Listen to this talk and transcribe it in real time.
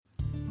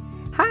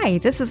Hi,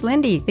 this is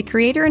Lindy, the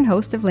creator and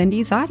host of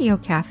Lindy's Audio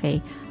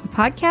Cafe, a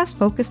podcast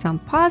focused on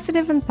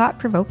positive and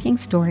thought-provoking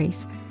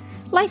stories.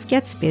 Life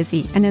gets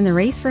busy, and in the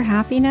race for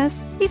happiness,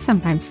 we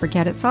sometimes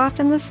forget it's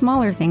often the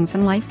smaller things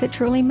in life that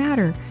truly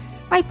matter.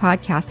 My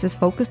podcast is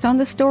focused on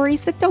the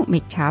stories that don't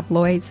make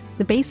tabloids,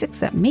 the basics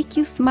that make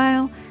you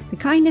smile, the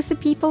kindness of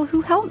people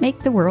who help make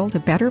the world a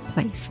better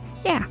place.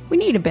 Yeah, we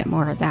need a bit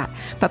more of that.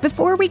 But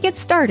before we get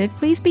started,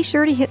 please be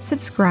sure to hit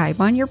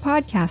subscribe on your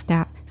podcast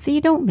app so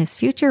you don't miss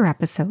future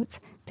episodes.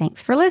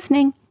 Thanks for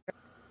listening.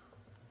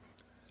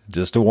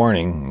 Just a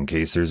warning, in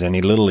case there's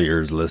any little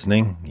ears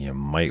listening, you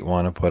might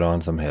want to put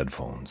on some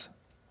headphones.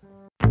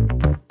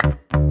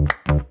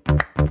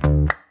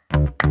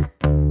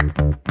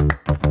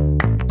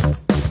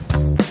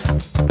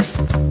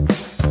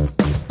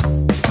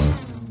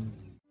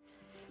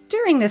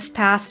 During this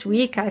past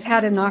week, I've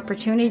had an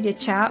opportunity to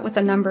chat with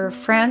a number of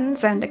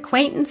friends and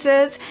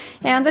acquaintances,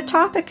 and the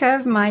topic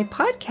of my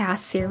podcast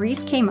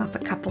series came up a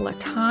couple of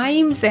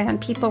times,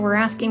 and people were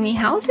asking me,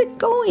 how's it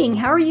going?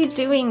 How are you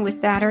doing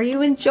with that? Are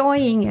you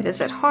enjoying it?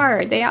 Is it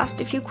hard? They asked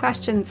a few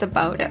questions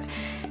about it.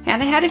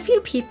 And I had a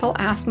few people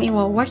ask me,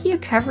 well, what are you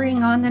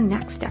covering on the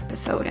next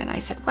episode? And I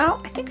said,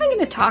 well, I think I'm going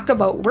to talk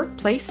about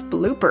workplace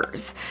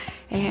bloopers.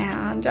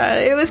 And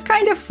it was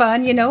kind of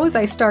fun, as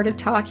I started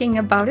talking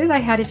about it. I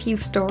had a few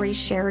stories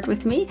shared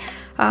with me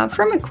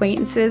from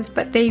acquaintances,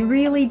 but they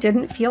really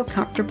didn't feel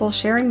comfortable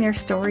sharing their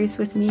stories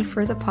with me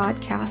for the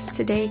podcast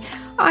today.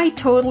 I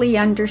totally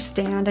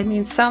understand. I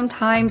mean,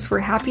 sometimes we're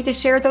happy to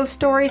share those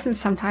stories, and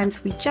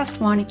sometimes we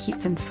just want to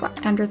keep them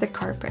swept under the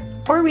carpet.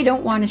 Or we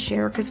don't want to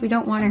share because we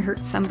don't want to hurt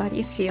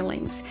somebody's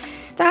feelings.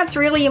 That's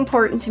really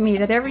important to me,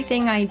 that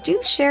everything I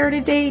do share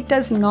today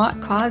does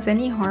not cause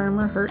any harm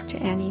or hurt to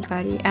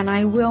anybody, and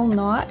I will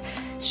not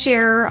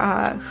share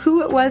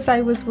who it was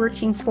I was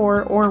working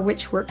for or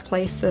which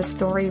workplace the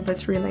story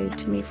was relayed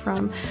to me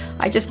from.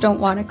 I just don't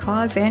want to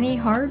cause any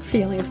hard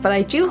feelings, but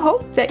I do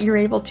hope that you're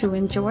able to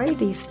enjoy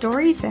these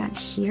stories, and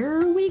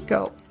here we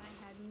go.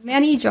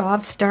 Many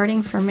jobs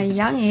starting from a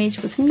young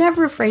age, was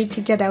never afraid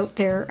to get out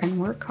there and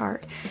work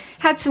hard.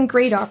 Had some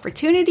great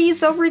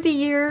opportunities over the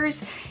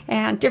years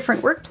and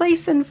different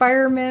workplace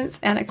environments,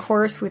 and of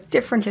course with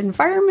different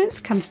environments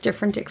comes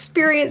different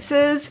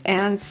experiences,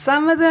 and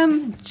some of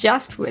them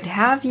just would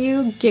have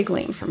you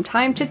giggling from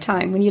time to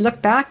time when you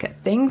look back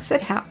at things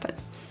that happened.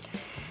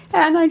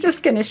 And I'm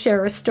just going to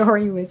share a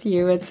story with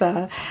you. It's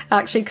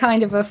actually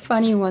kind of a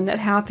funny one that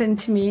happened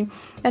to me.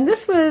 And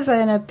this was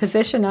in a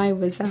position I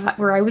was at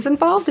where I was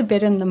involved a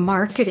bit in the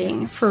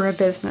marketing for a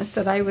business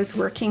that I was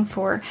working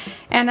for.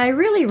 And I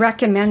really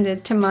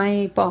recommended to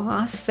my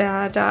boss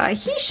that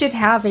he should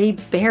have a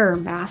bear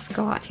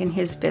mascot in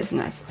his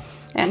business.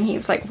 And he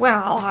was like,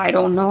 well, I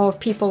don't know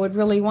if people would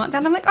really want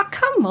that. I'm like, oh,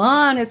 come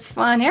on, it's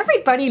fun.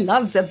 Everybody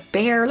loves a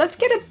bear. Let's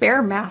get a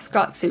bear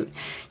mascot suit.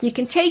 You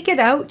can take it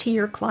out to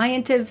your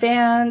client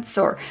events,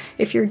 or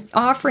if you're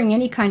offering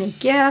any kind of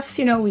gifts,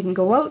 we can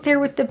go out there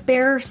with the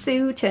bear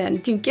suit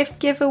and do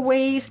gift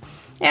giveaways.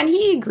 And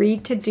he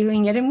agreed to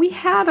doing it, and we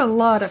had a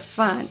lot of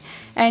fun.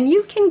 And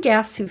you can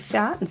guess who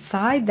sat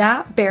inside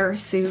that bear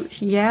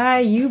suit. Yeah,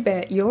 you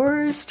bet,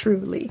 yours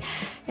truly.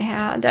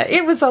 And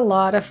it was a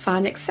lot of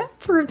fun,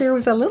 except for there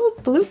was a little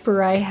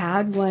blooper I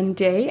had one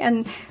day.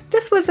 And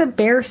this was a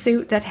bear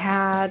suit that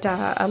had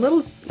a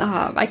little,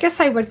 I guess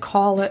I would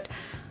call it,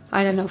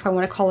 I don't know if I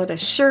want to call it a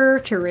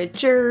shirt or a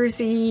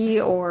jersey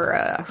or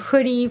a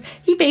hoodie.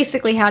 He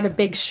basically had a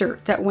big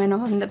shirt that went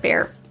on the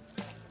bear.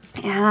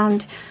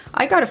 And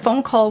I got a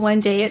phone call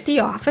one day at the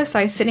office.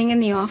 I was sitting in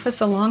the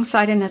office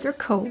alongside another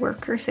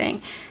coworker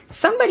saying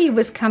somebody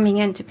was coming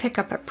in to pick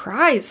up a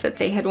prize that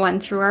they had won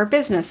through our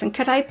business, and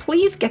could I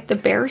please get the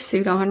bear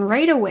suit on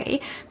right away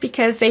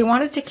because they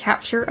wanted to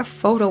capture a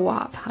photo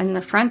op in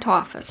the front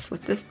office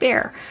with this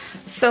bear.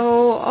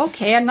 So,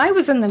 okay, and I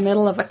was in the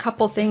middle of a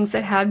couple things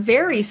that had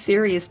very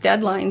serious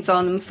deadlines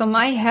on them, so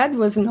my head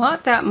was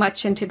not that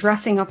much into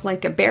dressing up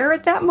like a bear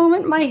at that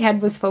moment. My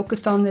head was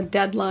focused on the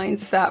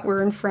deadlines that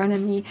were in front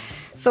of me.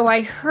 So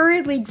I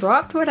hurriedly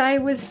dropped what I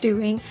was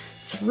doing,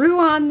 threw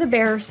on the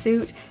bear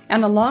suit,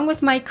 and along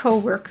with my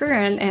coworker,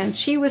 and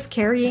she was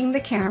carrying the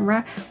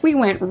camera, we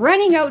went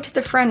running out to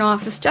the front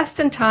office just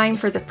in time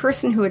for the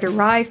person who had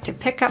arrived to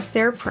pick up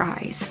their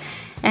prize.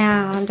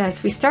 And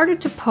as we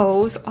started to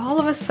pose, all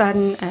of a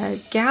sudden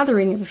a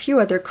gathering of a few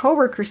other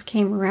coworkers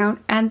came around,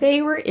 and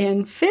they were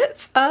in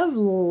fits of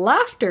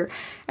laughter.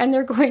 And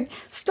they're going,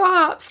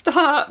 stop,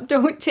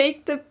 don't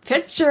take the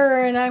picture.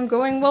 And I'm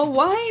going, well,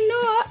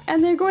 why not?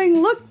 And they're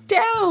going, look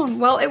down.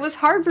 Well, it was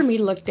hard for me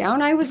to look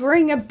down. I was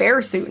wearing a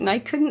bear suit and I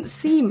couldn't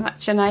see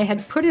much. And I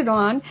had put it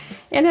on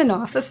in an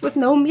office with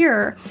no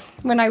mirror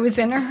when I was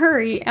in a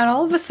hurry. And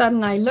all of a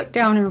sudden I looked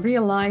down and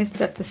realized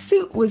that the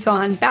suit was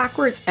on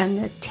backwards and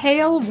the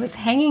tail was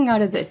hanging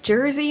out of the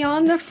jersey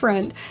on the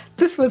front.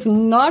 This was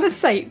not a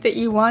sight that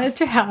you wanted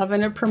to have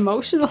in a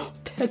promotional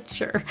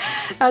picture.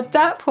 At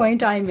that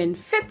point, I'm in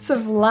fits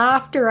of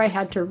laughter. I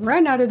had to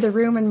run out of the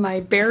room in my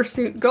bear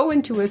suit, go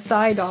into a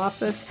side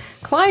office,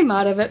 climb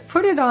out of it,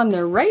 put it on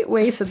the right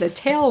way so the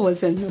tail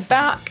was in the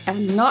back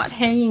and not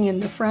hanging in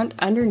the front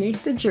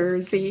underneath the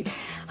jersey.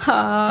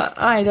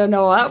 I don't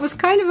know, that was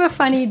kind of a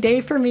funny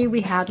day for me.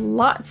 We had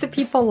lots of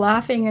people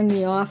laughing in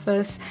the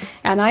office.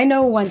 And I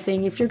know one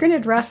thing, if you're going to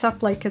dress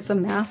up like as a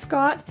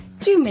mascot,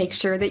 do make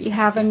sure that you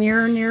have a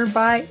mirror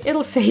nearby.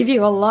 It'll save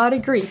you a lot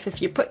of grief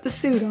if you put the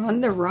suit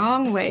on the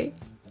wrong way.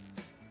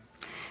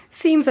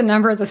 Seems a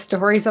number of the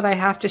stories that I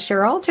have to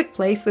share all took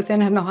place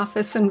within an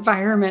office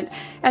environment.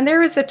 And there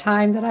was a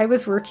time that I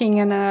was working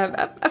in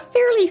a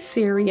fairly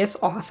serious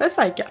office.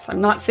 I guess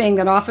I'm not saying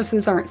that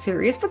offices aren't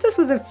serious, but this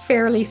was a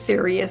fairly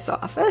serious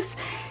office.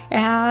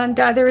 And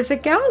there was a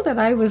gal that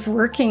I was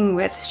working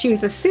with. She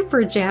was a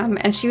super gem,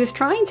 and she was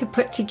trying to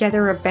put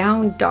together a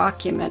bound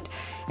document.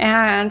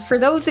 And for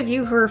those of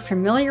you who are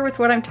familiar with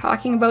what I'm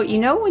talking about, you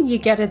know when you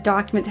get a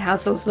document that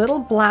has those little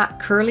black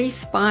curly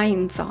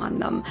spines on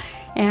them.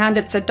 And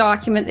it's a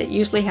document that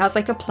usually has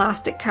like a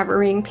plastic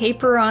covering,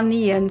 paper on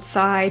the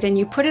inside, and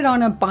you put it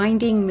on a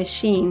binding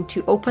machine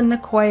to open the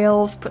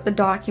coils, put the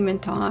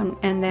document on,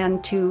 and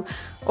then to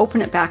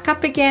open it back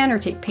up again or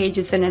take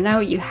pages in and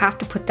out, you have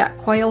to put that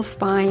coil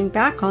spine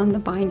back on the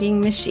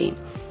binding machine.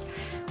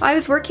 I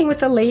was working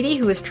with a lady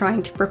who was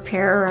trying to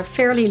prepare a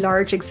fairly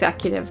large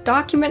executive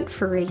document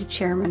for a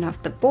chairman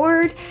of the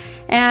board,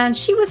 and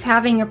she was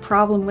having a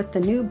problem with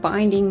the new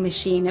binding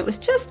machine. It was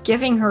just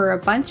giving her a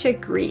bunch of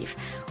grief.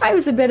 I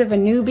was a bit of a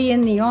newbie in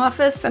the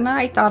office, and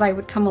I thought I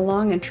would come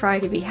along and try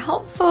to be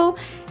helpful,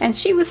 and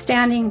she was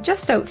standing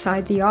just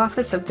outside the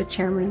office of the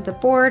chairman of the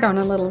board on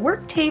a little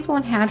work table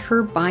and had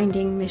her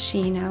binding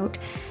machine out.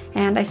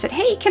 And I said,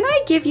 hey, can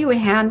I give you a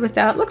hand with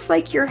that? Looks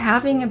like you're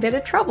having a bit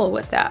of trouble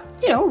with that.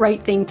 You know,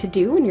 right thing to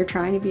do when you're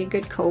trying to be a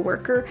good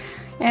coworker.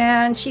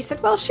 And she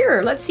said, well,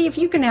 sure, let's see if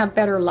you can have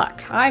better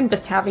luck. I'm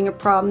just having a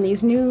problem.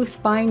 These new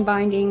spine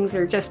bindings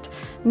are just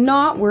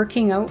not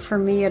working out for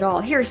me at all.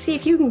 Here, see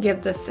if you can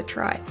give this a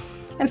try.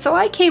 And so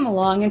I came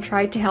along and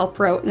tried to help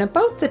her out. And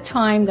about the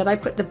time that I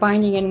put the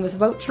binding in and was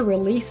about to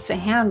release the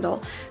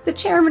handle, the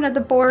chairman of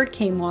the board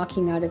came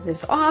walking out of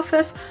his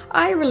office.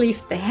 I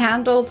released the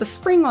handle. The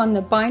spring on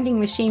the binding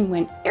machine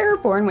went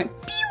airborne,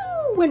 went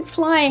pew, went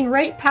flying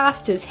right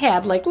past his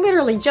head, like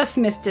literally just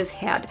missed his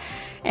head.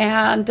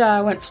 And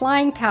went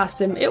flying past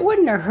him. It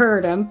wouldn't have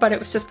hurt him, but it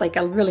was just like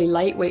a really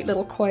lightweight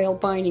little coil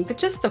binding. But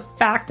just the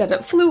fact that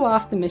it flew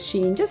off the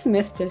machine just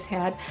missed his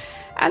head.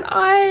 And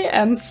I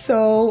am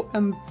so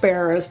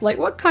embarrassed. Like,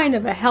 what kind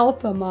of a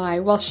help am I?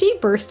 Well, she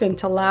burst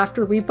into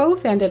laughter. We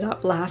both ended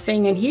up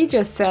laughing, and he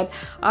just said,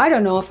 I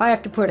don't know if I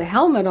have to put a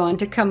helmet on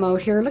to come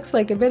out here. It looks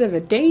like a bit of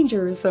a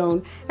danger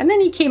zone. And then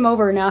he came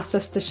over and asked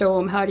us to show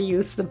him how to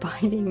use the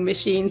binding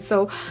machine.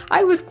 So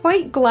I was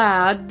quite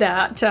glad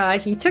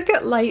that he took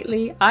it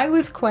lightly. I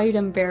was quite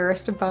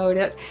embarrassed about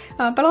it.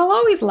 But I'll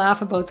always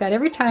laugh about that.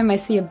 Every time I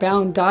see a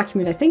bound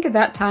document, I think of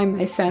that time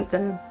I sent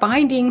the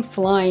binding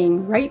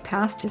flying right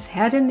past his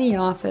head in the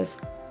office.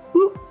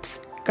 Oops,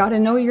 gotta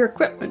know your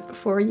equipment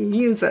before you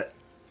use it.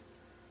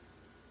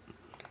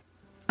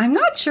 I'm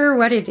not sure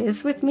what it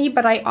is with me,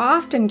 but I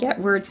often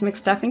get words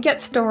mixed up and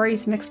get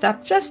stories mixed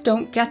up, just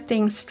don't get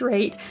things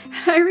straight.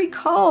 I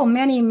recall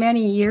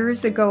many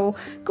years ago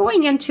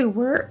going into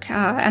work,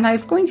 and I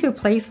was going to a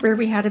place where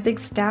we had a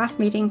big staff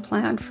meeting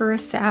planned for a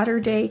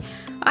Saturday.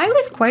 I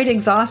was quite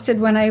exhausted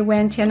when I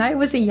went in. I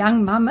was a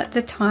young mom at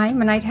the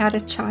time, and I'd had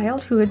a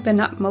child who had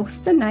been up most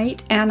of the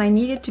night, and I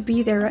needed to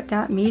be there at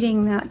that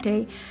meeting that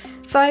day.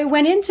 So I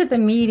went into the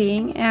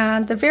meeting,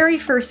 and the very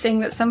first thing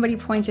that somebody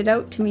pointed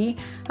out to me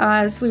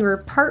as we were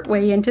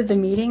partway into the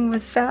meeting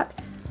was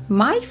that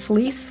my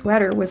fleece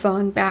sweater was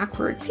on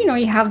backwards. You know,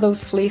 you have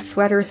those fleece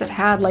sweaters that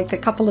had like a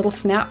couple little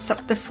snaps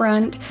up the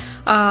front,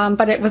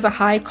 but it was a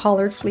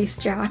high-collared fleece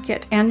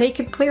jacket, and they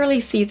could clearly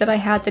see that I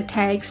had the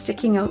tag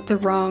sticking out the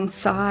wrong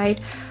side.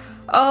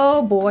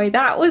 Oh boy,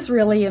 that was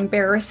really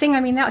embarrassing. I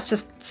mean, that's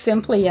just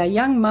simply a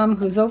young mom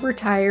who's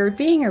overtired,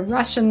 being a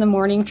rush in the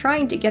morning,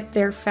 trying to get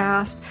there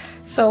fast.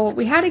 So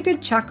we had a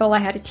good chuckle. I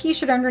had a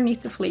t-shirt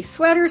underneath the fleece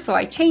sweater, so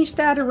I changed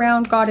that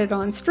around, got it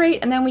on straight,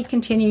 and then we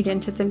continued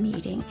into the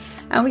meeting.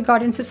 And we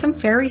got into some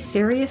very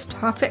serious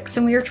topics,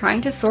 and we were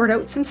trying to sort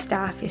out some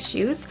staff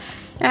issues.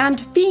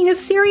 And being as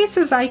serious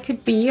as I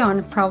could be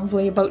on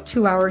probably about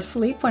 2 hours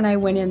sleep when I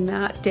went in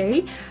that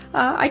day,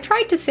 I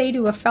tried to say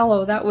to a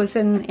fellow that was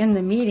in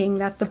the meeting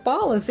that the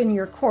ball is in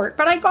your court,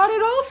 but I got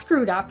it all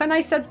screwed up, and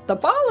I said, the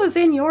ball is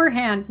in your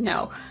hand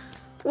now.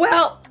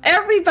 Well,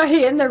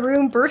 everybody in the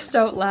room burst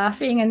out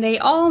laughing, and they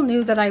all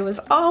knew that I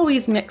was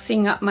always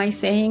mixing up my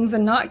sayings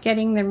and not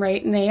getting them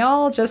right, and they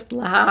all just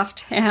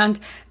laughed. And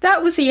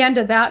that was the end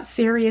of that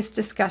serious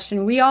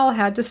discussion. We all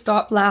had to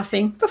stop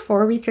laughing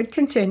before we could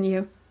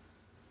continue.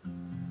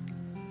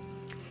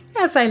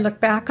 As I look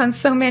back on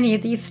so many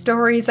of these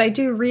stories, I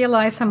do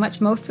realize how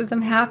much most of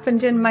them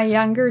happened in my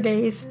younger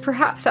days.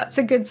 Perhaps that's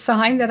a good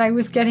sign that I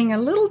was getting a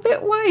little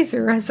bit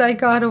wiser as I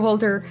got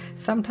older.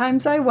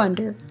 Sometimes I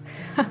wonder.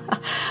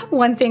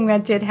 One thing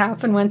that did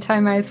happen one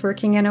time, I was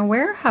working in a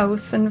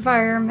warehouse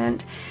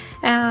environment,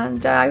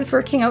 and I was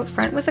working out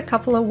front with a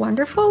couple of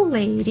wonderful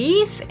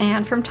ladies,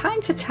 and from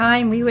time to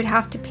time we would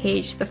have to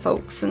page the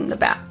folks in the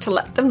back to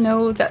let them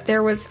know that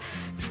there was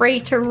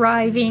freight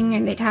arriving,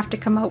 and they'd have to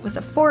come out with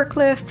a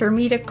forklift or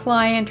meet a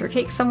client or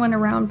take someone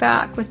around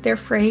back with their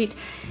freight.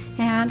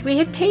 And we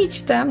had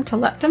paged them to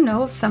let them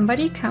know of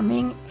somebody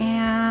coming,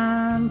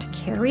 and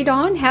carried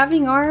on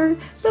having our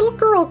little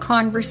girl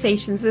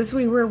conversations as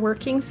we were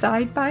working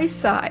side by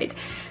side.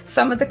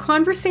 Some of the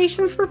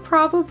conversations were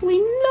probably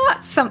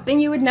not something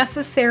you would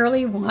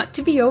necessarily want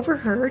to be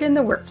overheard in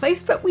the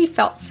workplace, but we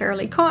felt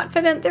fairly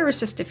confident. There was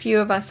just a few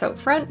of us out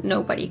front,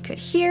 nobody could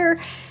hear.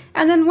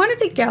 And then one of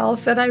the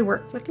gals that I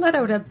worked with let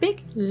out a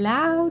big,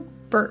 loud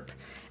burp.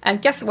 And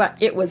guess what?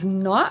 It was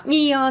not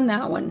me on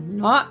that one,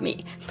 not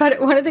me. But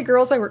one of the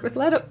girls I worked with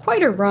let out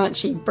quite a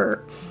raunchy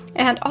burp.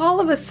 And all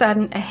of a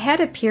sudden, a head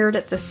appeared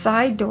at the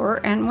side door,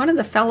 and one of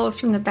the fellows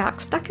from the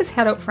back stuck his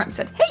head out front and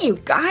said, "Hey,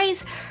 you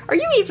guys, are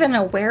you even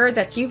aware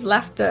that you've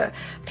left a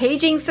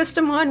paging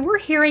system on? We're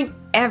hearing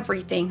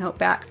everything out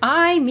back.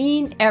 I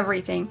mean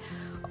everything."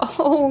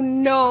 Oh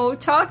no,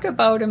 talk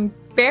about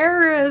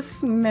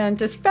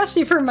embarrassment,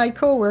 especially for my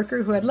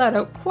coworker who had let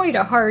out quite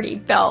a hearty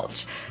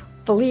belch.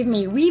 Believe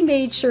me, we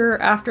made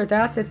sure after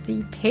that that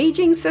the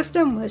paging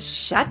system was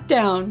shut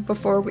down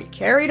before we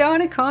carried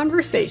on a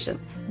conversation.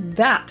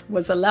 That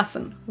was a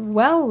lesson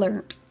well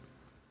learned.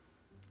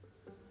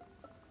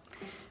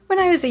 When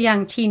I was a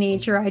young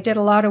teenager, I did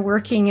a lot of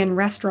working in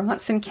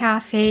restaurants and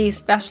cafes,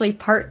 especially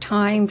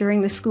part-time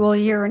during the school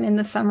year and in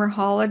the summer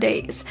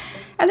holidays.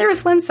 And there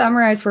was one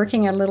summer I was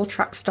working at a little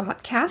truck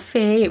stop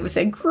cafe. It was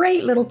a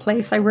great little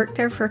place. I worked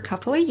there for a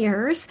couple of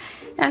years,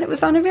 and it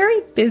was on a very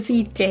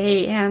busy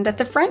day. And at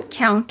the front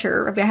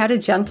counter, I had a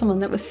gentleman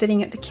that was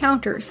sitting at the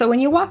counter. So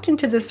when you walked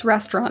into this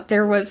restaurant,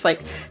 there was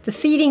like the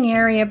seating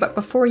area, but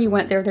before you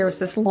went there, there was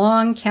this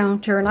long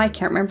counter, and I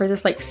can't remember,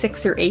 there's like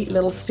 6 or 8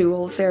 little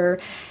stools there.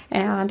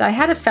 And I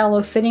had a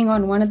fellow sitting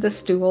on one of the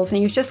stools, and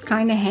he was just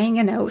kind of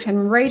hanging out.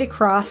 And right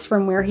across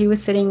from where he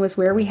was sitting was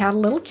where we had a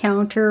little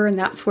counter, and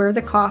that's where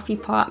the coffee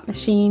pot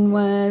machine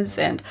was,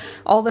 and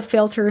all the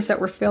filters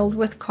that were filled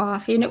with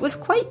coffee. And it was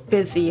quite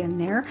busy in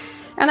there.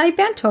 And I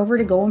bent over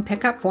to go and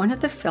pick up one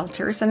of the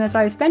filters. And as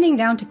I was bending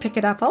down to pick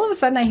it up, all of a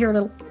sudden I hear a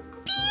little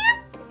beep.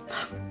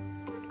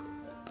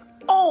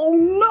 Oh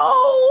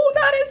no,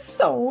 that is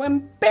so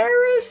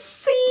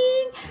embarrassing.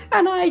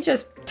 And I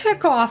just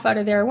took off out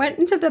of there, went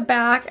into the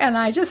back, and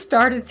I just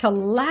started to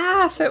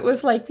laugh. It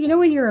was like, you know,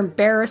 when you're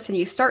embarrassed and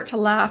you start to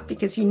laugh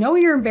because you know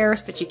you're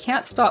embarrassed, but you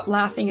can't stop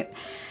laughing.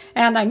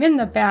 And I'm in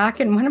the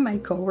back, and one of my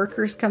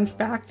coworkers comes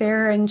back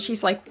there, and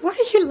she's like, "What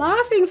are you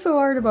laughing so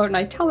hard about?" And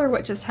I tell her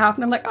what just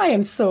happened. I'm like, "I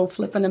am so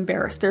flippin'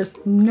 embarrassed. There's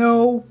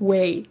no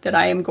way that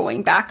I am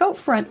going back out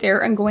front there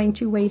and going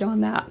to wait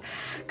on that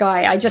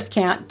guy. I just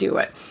can't do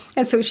it."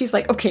 And so she's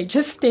like, "Okay,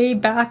 just stay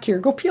back here.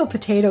 Go peel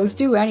potatoes,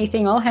 do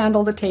anything. I'll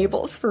handle the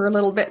tables for a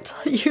little bit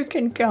till you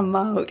can come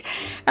out."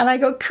 And I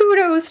go,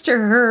 kudos to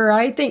her.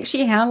 I think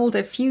she handled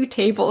a few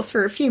tables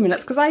for a few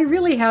minutes because I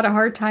really had a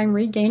hard time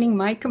regaining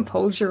my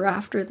composure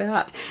after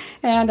that.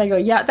 And I go,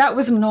 yeah, that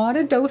was not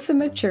a dose of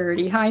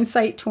maturity.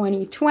 Hindsight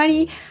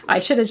 2020. I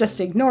should have just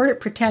ignored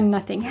it, pretend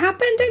nothing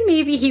happened, and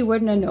maybe he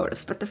wouldn't have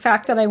noticed. But the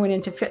fact that I went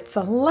into fits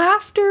of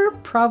laughter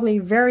probably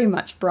very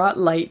much brought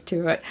light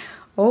to it.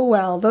 Oh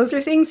well, those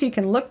are things you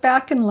can look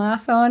back and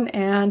laugh on,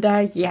 and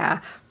yeah,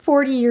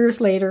 40 years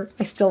later,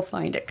 I still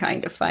find it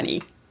kind of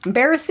funny.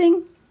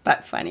 Embarrassing,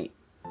 but funny.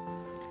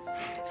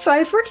 So I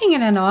was working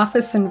in an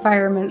office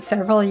environment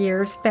several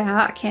years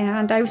back,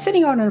 and I was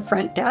sitting on a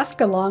front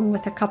desk along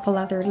with a couple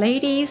other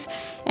ladies,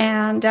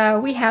 and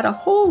we had a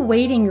whole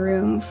waiting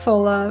room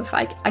full of,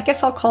 I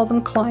guess I'll call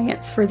them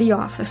clients for the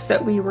office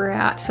that we were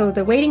at. So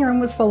the waiting room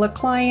was full of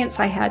clients.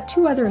 I had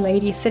 2 other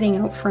ladies sitting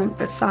out front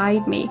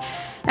beside me,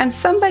 and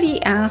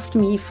somebody asked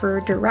me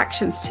for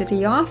directions to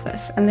the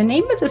office, and the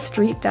name of the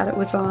street that it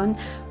was on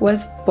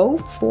was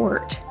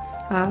Beaufort,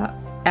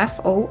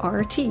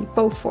 F-O-R-T,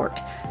 Beaufort.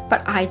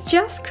 But I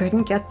just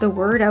couldn't get the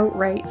word out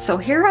right. So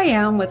here I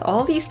am with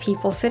all these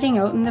people sitting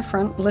out in the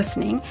front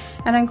listening,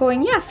 and I'm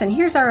going, yes, and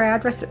here's our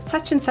address at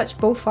such and such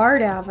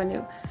Beaufort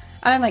Avenue.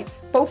 And I'm like,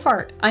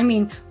 Beaufort, I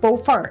mean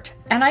Beaufort.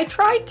 And I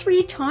tried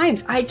 3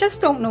 times. I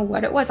just don't know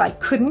what it was. I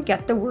couldn't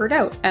get the word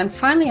out. And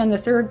finally on the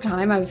 3rd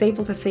time, I was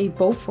able to say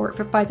Beaufort.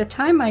 But by the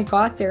time I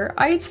got there,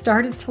 I had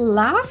started to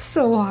laugh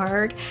so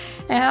hard.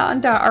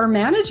 And our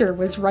manager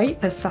was right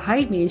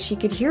beside me, and she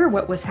could hear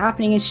what was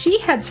happening. And she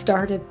had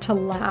started to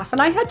laugh.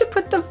 And I had to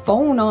put the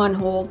phone on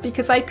hold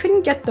because I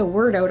couldn't get the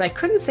word out. I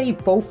couldn't say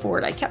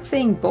Beaufort. I kept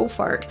saying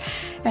Beaufort.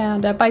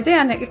 And by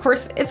then, of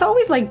course, it's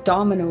always like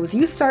dominoes.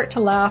 You start to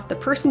laugh. The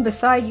person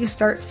beside you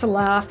starts to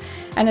laugh.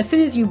 And as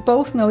soon as you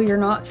both know you're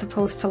not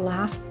supposed to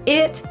laugh,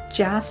 it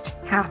just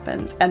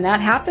happens. And that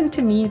happened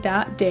to me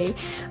that day.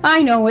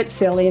 I know it's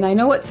silly and I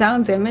know it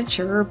sounds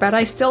immature, but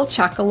I still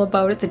chuckle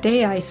about it the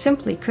day I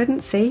simply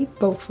couldn't say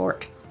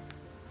Beaufort.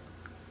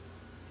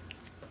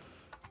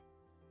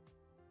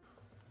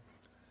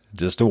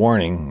 Just a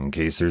warning, in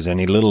case there's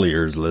any little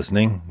ears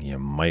listening, you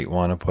might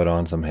want to put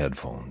on some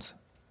headphones.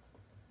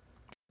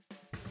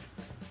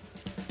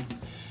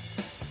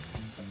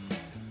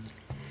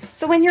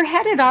 So when you're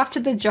headed off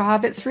to the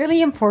job, it's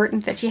really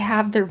important that you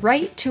have the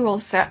right tool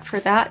set for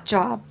that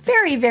job.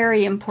 Very,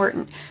 very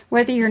important.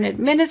 Whether you're an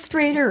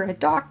administrator, a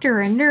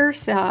doctor, a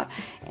nurse,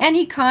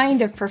 any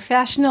kind of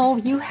professional,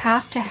 you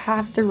have to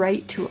have the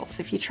right tools.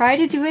 If you try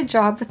to do a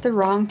job with the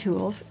wrong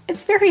tools,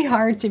 it's very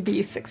hard to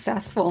be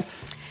successful.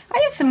 I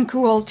have some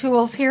cool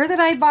tools here that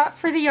I bought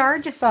for the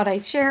yard. Just thought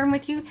I'd share them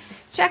with you.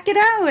 Check it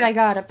out. I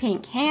got a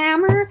pink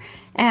hammer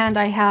and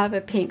I have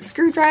a pink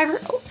screwdriver.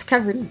 Oh, it's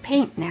covered in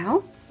paint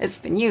now. It's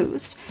been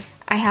used.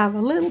 I have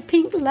a little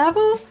pink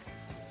level.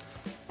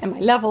 Am I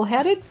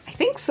level-headed? I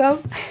think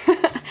so.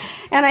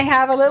 And I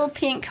have a little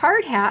pink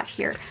hard hat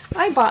here.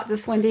 I bought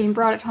this one day and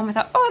brought it home. I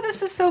thought, oh,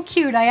 this is so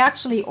cute. I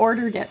actually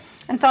ordered it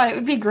and thought it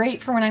would be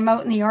great for when I'm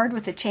out in the yard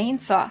with a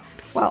chainsaw.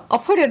 Well, I'll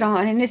put it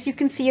on, and as you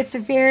can see, it's a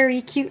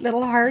very cute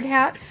little hard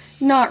hat.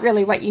 Not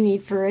really what you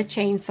need for a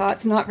chainsaw.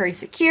 It's not very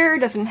secure,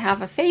 doesn't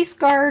have a face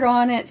guard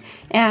on it,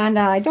 and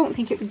I don't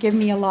think it would give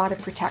me a lot of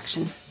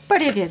protection,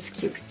 but it is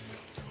cute.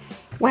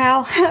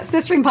 Well,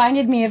 this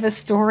reminded me of a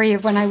story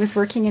of when I was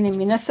working in a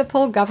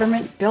municipal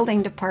government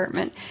building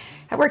department.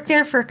 I worked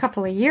there for a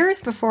couple of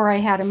years before I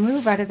had to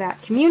move out of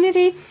that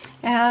community,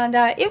 and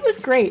it was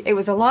great. It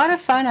was a lot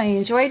of fun. I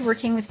enjoyed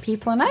working with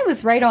people, and I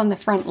was right on the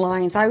front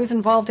lines. I was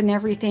involved in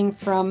everything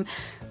from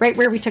right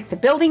where we took the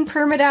building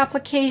permit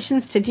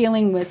applications to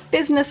dealing with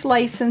business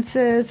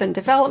licenses and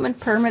development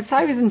permits.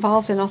 I was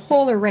involved in a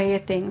whole array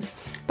of things.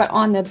 But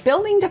on the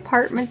building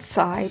department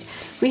side,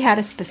 we had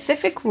a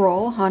specific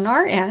role on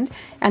our end,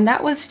 and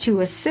that was to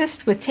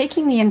assist with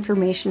taking the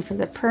information for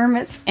the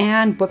permits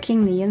and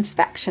booking the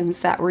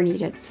inspections that were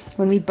needed.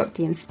 When we booked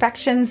the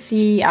inspections,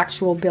 the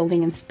actual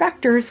building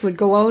inspectors would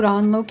go out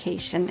on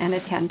location and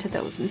attend to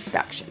those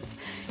inspections.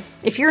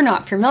 If you're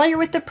not familiar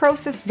with the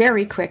process,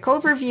 very quick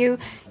overview.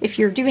 If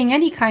you're doing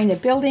any kind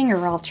of building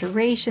or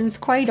alterations,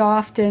 quite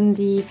often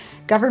the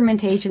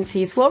government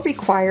agencies will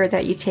require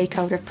that you take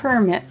out a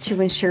permit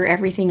to ensure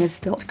everything is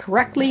built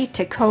correctly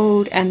to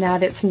code and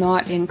that it's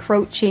not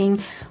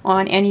encroaching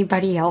on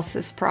anybody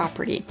else's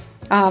property.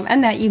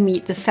 And that you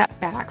meet the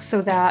setbacks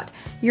so that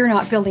you're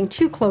not building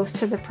too close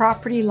to the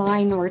property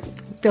line or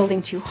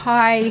building too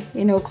high,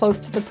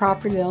 close to the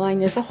property line.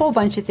 There's a whole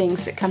bunch of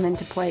things that come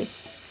into play.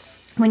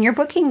 When you're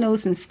booking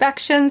those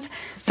inspections,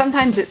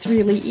 sometimes it's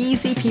really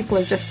easy. People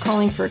are just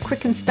calling for a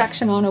quick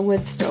inspection on a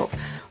wood stove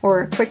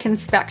or a quick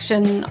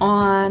inspection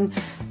on,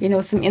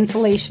 some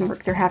insulation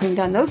work they're having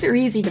done. Those are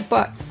easy to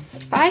book.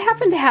 But I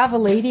happened to have a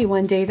lady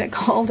one day that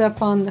called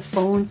up on the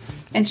phone,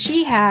 and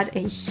she had a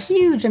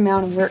huge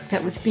amount of work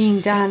that was being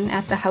done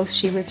at the house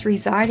she was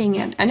residing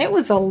in. And it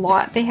was a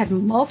lot. They had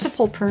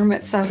multiple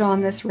permits out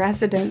on this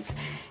residence.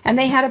 And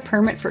they had a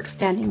permit for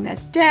extending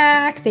the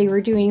deck. They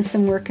were doing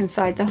some work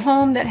inside the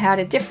home that had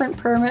a different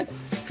permit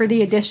for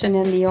the addition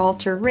and the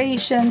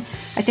alteration.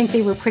 I think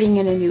they were putting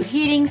in a new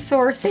heating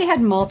source. They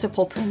had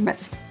multiple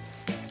permits.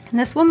 And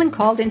this woman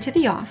called into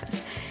the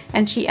office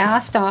and she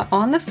asked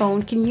on the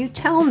phone, can you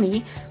tell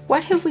me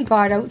what have we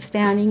got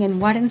outstanding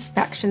and what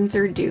inspections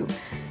are due?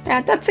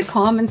 That's a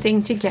common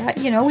thing to get.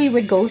 We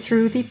would go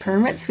through the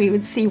permits, we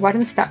would see what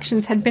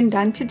inspections had been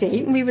done to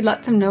date, and we would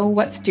let them know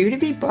what's due to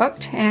be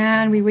booked,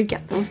 and we would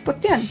get those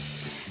booked in.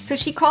 So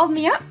she called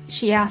me up,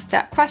 she asked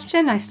that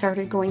question, I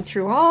started going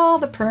through all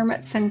the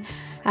permits, and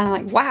I'm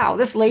like, wow,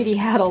 this lady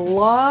had a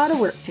lot of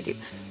work to do.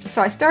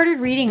 So I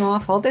started reading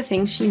off all the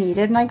things she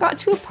needed, and I got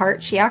to a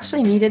part she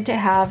actually needed to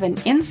have an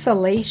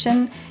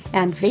insulation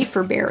and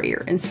vapor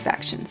barrier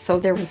inspection. So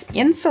there was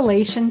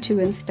insulation to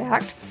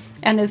inspect,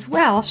 and as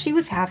well, she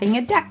was having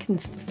a deck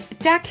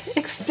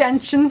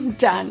extension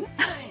done.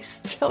 I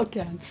still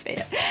can't say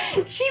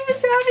it. She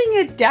was having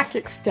a deck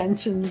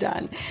extension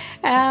done.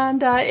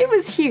 And it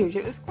was huge.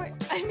 It was quite,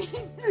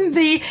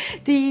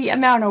 the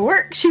amount of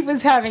work she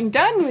was having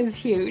done was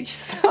huge.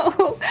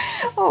 So,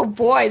 oh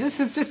boy, this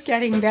is just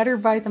getting better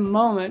by the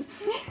moment.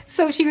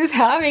 So she was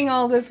having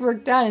all this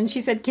work done, and she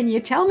said, can you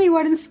tell me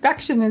what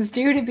inspection is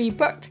due to be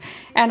booked?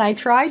 And I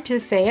tried to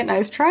say it, and I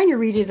was trying to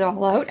read it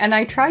all out, and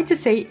I tried to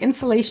say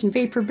insulation,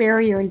 vapor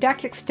barrier, and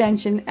deck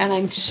extension, and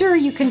I'm sure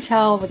you can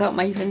tell without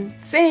my even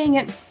saying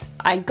it,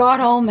 I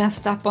got all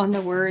messed up on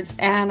the words,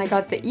 and I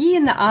got the E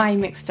and the I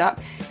mixed up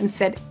and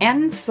said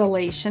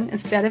insulation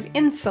instead of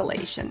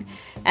insulation.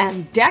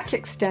 And deck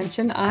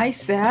extension, I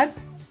said,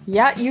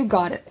 yeah, you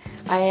got it.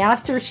 I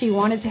asked her if she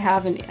wanted to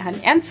have an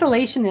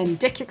insulation and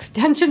deck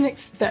extension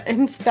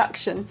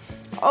inspection.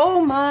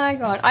 Oh my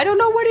God, I don't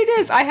know what it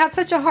is. I have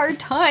such a hard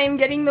time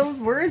getting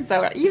those words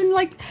out. Even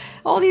like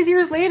all these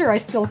years later, I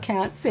still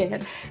can't say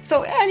it.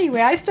 So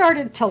anyway, I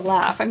started to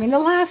laugh. The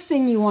last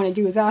thing you want to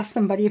do is ask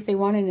somebody if they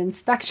want an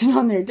inspection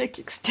on their dick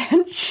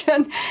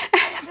extension.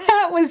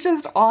 That was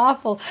just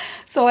awful.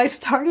 So I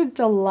started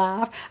to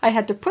laugh. I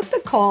had to put the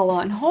call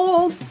on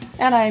hold,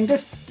 and I'm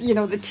just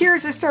the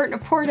tears are starting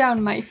to pour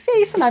down my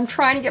face, and I'm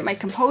trying to get my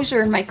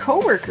composure. And my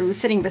coworker who's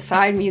sitting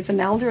beside me is an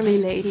elderly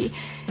lady.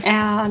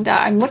 And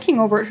I'm looking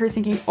over at her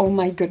thinking, oh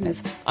my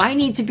goodness, I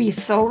need to be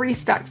so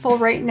respectful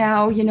right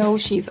now.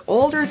 She's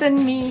older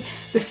than me.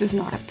 This is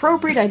not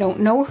appropriate. I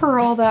don't know her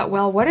all that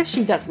well. What if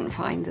she doesn't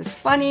find this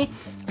funny?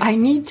 I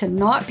need to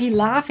not be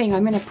laughing.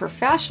 I'm in a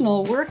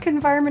professional work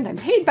environment. I'm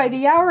paid by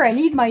the hour. I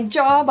need my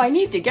job. I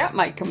need to get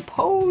my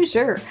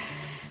composure.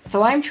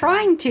 So I'm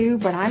trying to,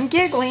 but I'm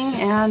giggling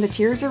and the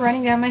tears are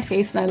running down my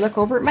face, and I look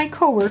over at my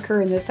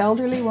coworker and this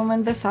elderly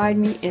woman beside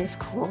me is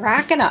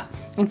cracking up.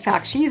 In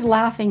fact, she's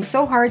laughing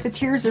so hard the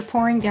tears are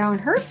pouring down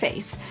her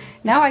face.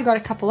 Now I got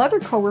a couple other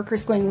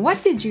coworkers going,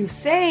 what did you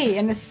say?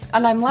 And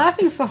I'm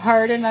laughing so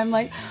hard, and I'm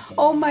like,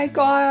 oh my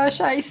gosh,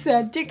 I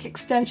said dick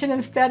extension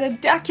instead of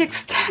deck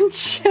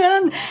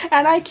extension.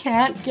 And I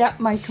can't get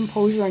my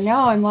composure.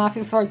 Now I'm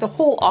laughing so hard. The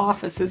whole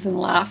office is in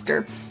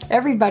laughter.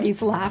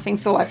 Everybody's laughing.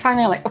 So I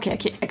finally okay,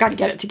 I got to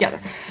get it together.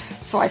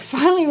 So I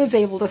finally was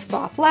able to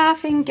stop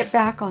laughing, get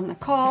back on the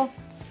call.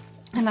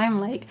 And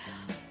I'm like,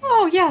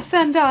 oh, yes,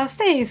 and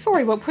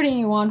sorry about putting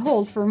you on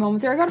hold for a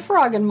moment there. I got a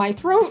frog in my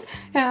throat,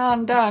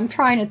 and I'm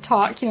trying to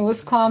talk,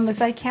 as calm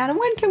as I can. And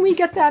when can we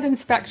get that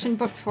inspection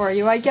booked for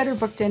you? I get her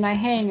booked in, I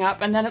hang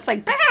up, and then it's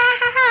like, bah!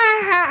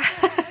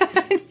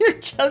 You're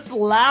just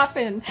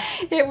laughing.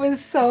 It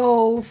was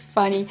so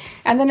funny.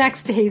 And the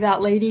next day,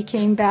 that lady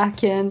came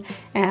back in,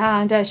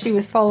 and she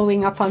was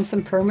following up on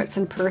some permits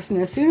in person.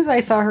 As soon as I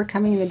saw her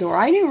coming in the door,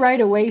 I knew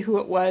right away who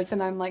it was,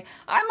 and I'm like,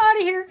 I'm out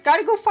of here.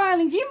 Gotta go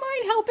filing. Do you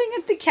mind helping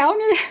at the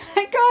counter?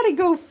 I gotta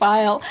go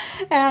file.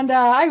 And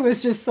I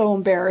was just so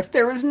embarrassed.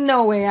 There was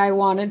no way I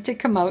wanted to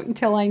come out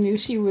until I knew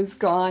she was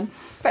gone.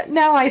 But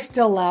now I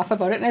still laugh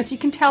about it, and as you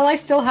can tell, I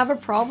still have a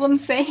problem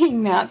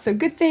saying that. So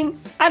good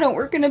thing I don't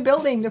work in a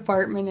building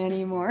department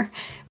anymore.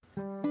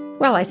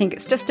 Well, I think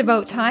it's just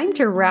about time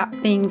to wrap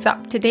things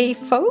up today,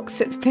 folks.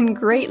 It's been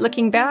great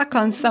looking back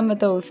on some of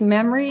those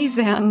memories,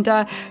 and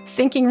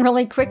thinking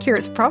really quick here,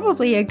 it's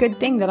probably a good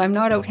thing that I'm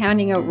not out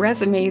handing out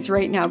resumes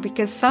right now,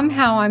 because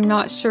somehow I'm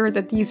not sure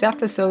that these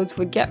episodes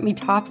would get me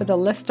top of the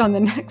list on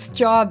the next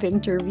job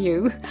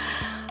interview.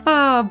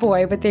 Oh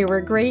boy, but they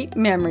were great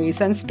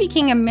memories. And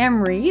speaking of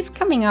memories,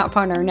 coming up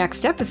on our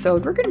next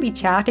episode, we're going to be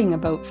chatting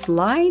about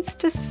slides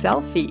to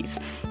selfies.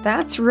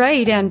 That's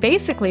right, and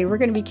basically we're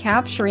going to be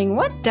capturing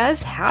what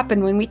does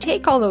happen when we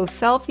take all those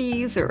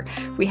selfies, or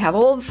we have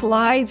old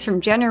slides from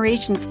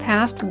generations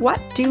past.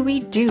 What do we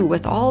do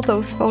with all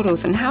those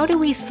photos, and how do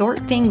we sort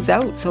things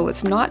out so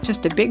it's not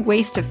just a big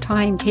waste of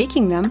time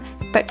taking them,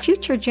 but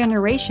future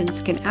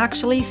generations can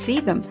actually see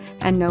them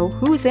and know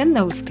who's in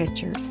those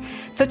pictures.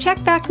 So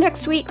check back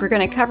next week. We're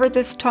going to cover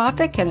this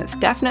topic, and it's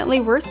definitely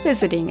worth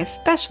visiting,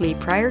 especially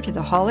prior to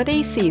the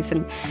holiday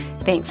season.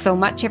 Thanks so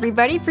much,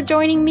 everybody, for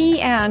joining me,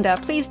 and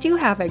please do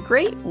have a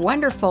great,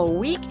 wonderful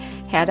week.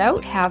 Head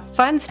out, have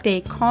fun,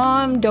 stay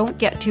calm, don't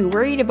get too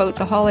worried about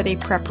the holiday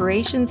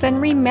preparations,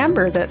 and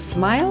remember that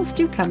smiles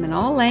do come in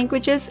all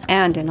languages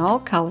and in all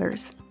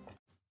colors.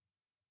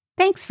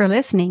 Thanks for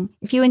listening.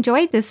 If you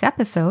enjoyed this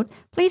episode,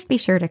 please be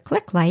sure to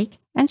click like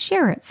and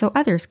share it so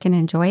others can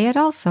enjoy it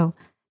also.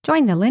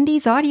 Join the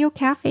Lindy's Audio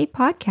Cafe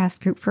podcast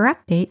group for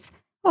updates.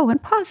 Oh,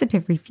 and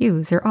positive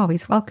reviews are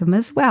always welcome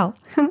as well.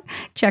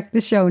 Check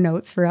the show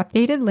notes for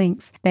updated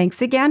links.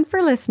 Thanks again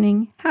for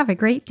listening. Have a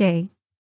great day.